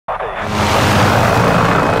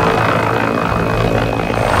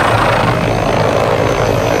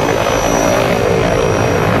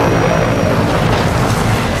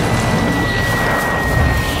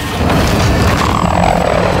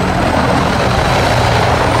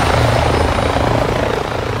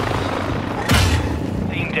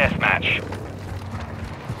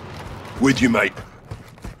you, mate.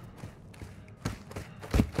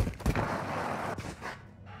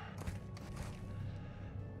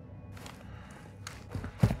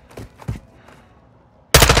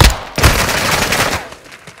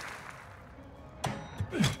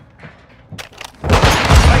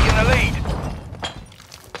 Taking the lead.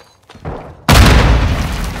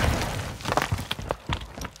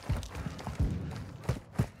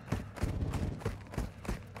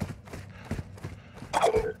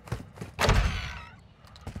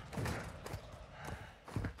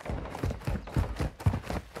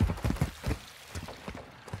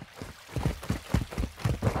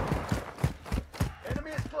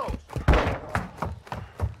 Enemy is close.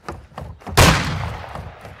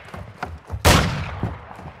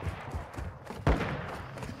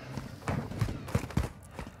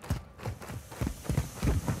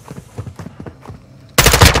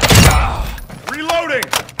 Reloading!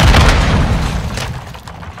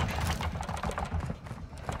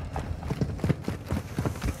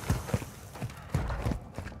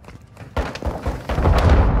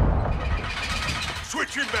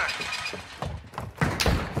 Switching back.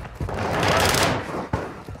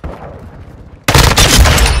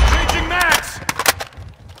 Changing max!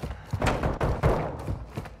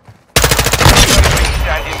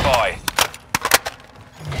 Standing by.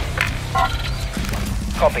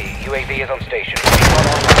 Copy. UAV is on station. Recon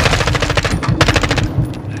online.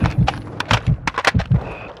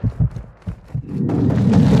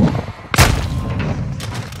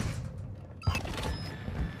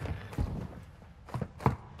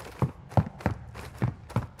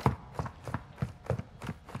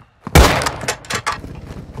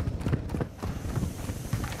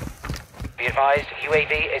 Be advised,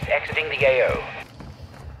 UAV is exiting the AO.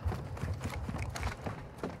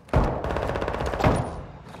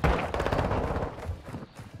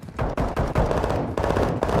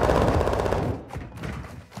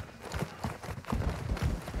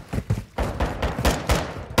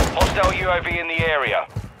 Hostile UAV in the area.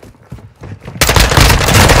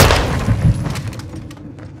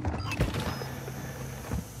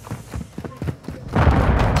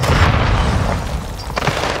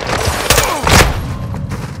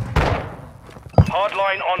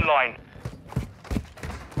 Hardline online.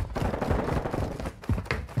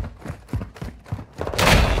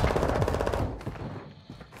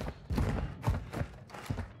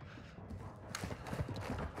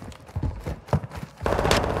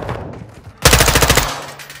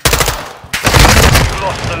 You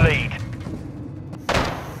lost the lead.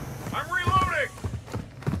 I'm reloading!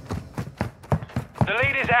 The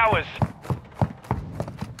lead is ours.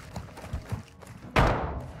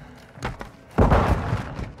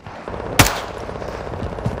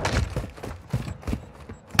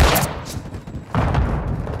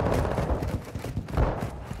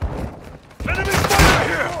 Enemy fire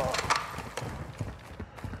here!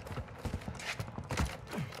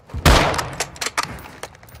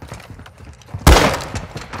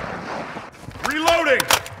 Reloading!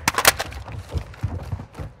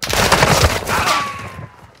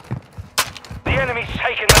 The enemy's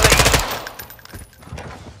taken the lead.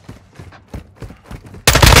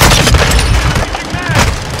 Changing max!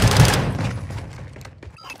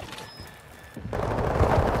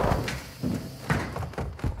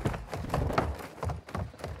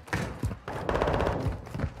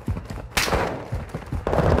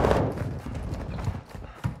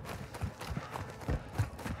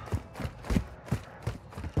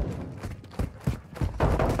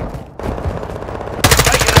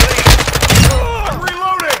 Taking the lead. I'm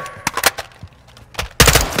reloading!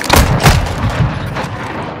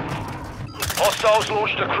 Hostiles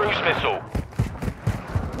launched a cruise missile.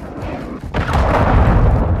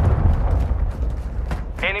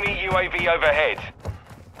 Enemy UAV overhead.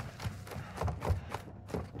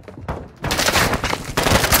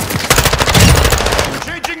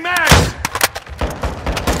 Changing max!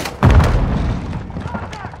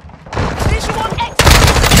 Visual exit.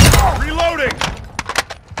 Reloading!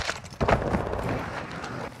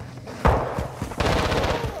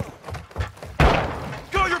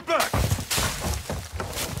 Go your back!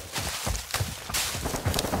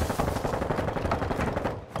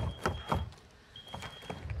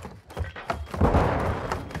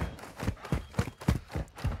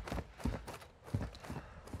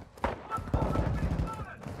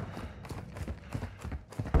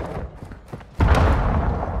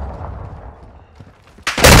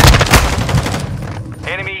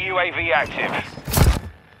 Enemy UAV active.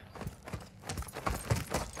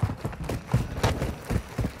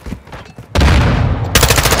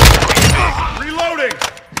 Reloading!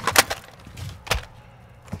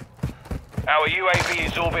 Our Our UAV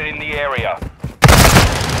is orbiting the area.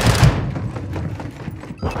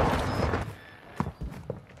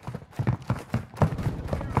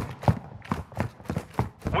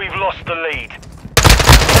 We've lost the lead.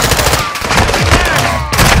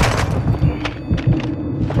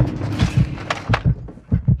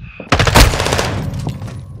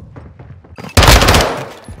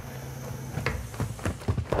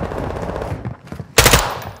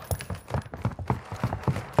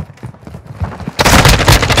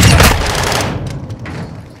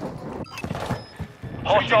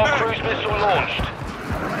 Hostile cruise missile launched.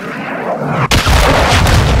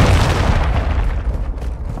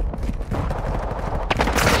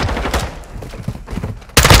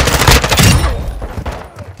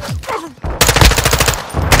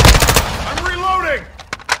 I'm reloading!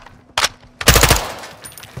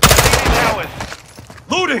 Towers.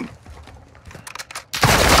 Looting!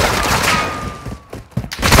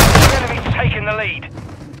 The enemy's taken the lead.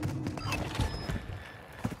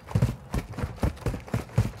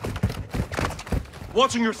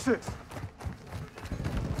 Watching your six.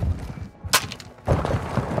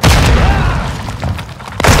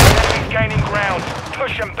 Enemy's gaining ground.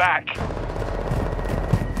 Push them back.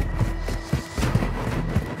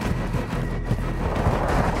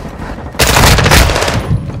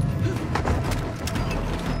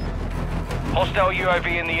 Hostile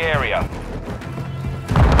UAV in the area.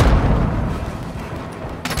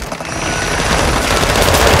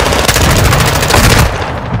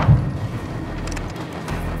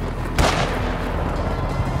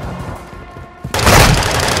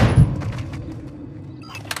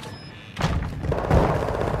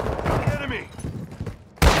 Enemy!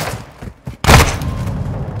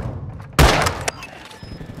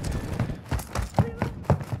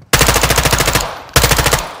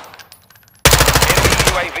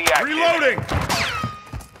 UAV active. Reloading!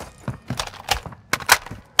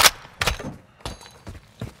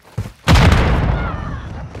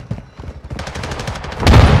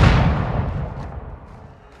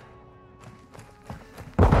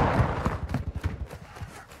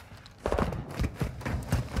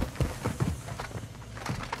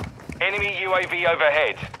 Enemy UAV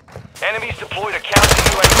overhead. Enemies deployed a counter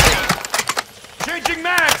UAV. Changing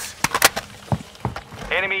mags!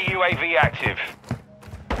 Enemy UAV active.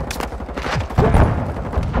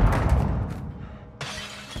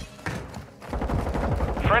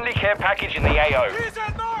 Friendly care package in the AO. He's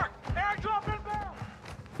at mark! Airdrop inbound!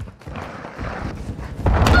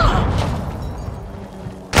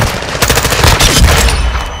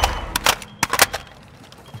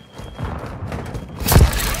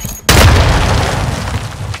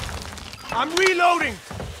 I'm reloading!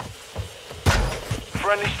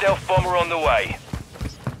 Friendly stealth bomber on the way.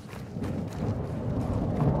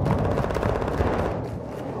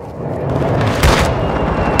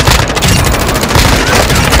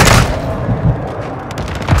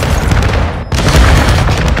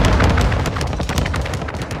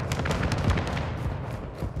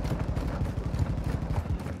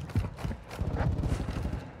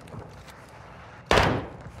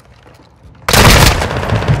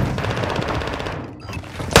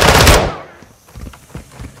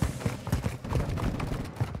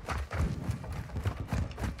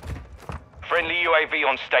 Friendly UAV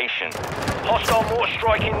on station. Hostile mortar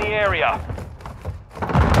strike in the area.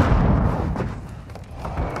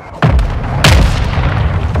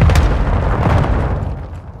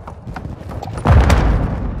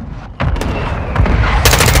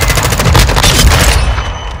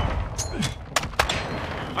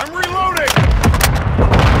 I'm reloading!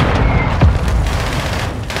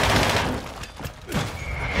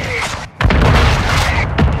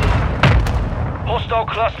 Hostile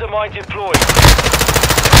cluster mine deployed.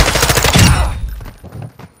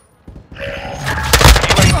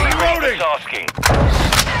 UAV ready for tasking.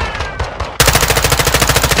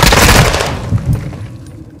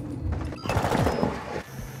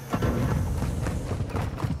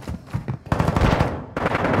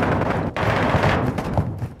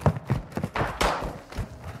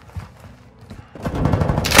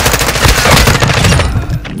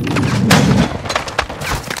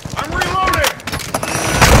 I'm reloading!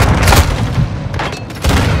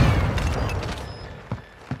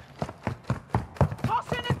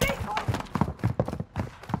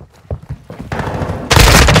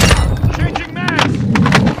 Changing mags!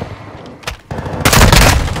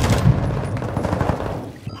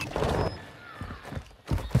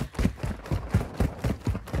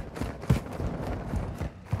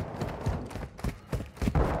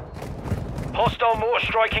 Hostile mortar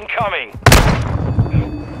strike incoming.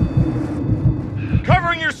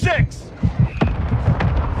 Covering your six!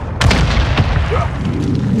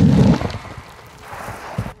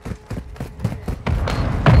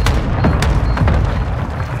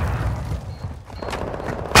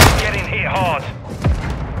 Getting hit hard.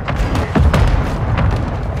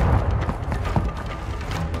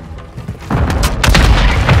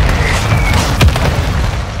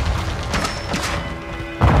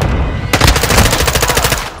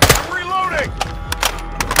 I'm reloading!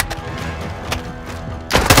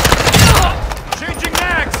 Changing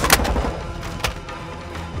mags!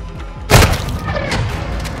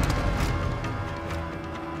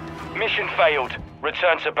 Mission failed.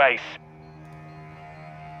 Return to base.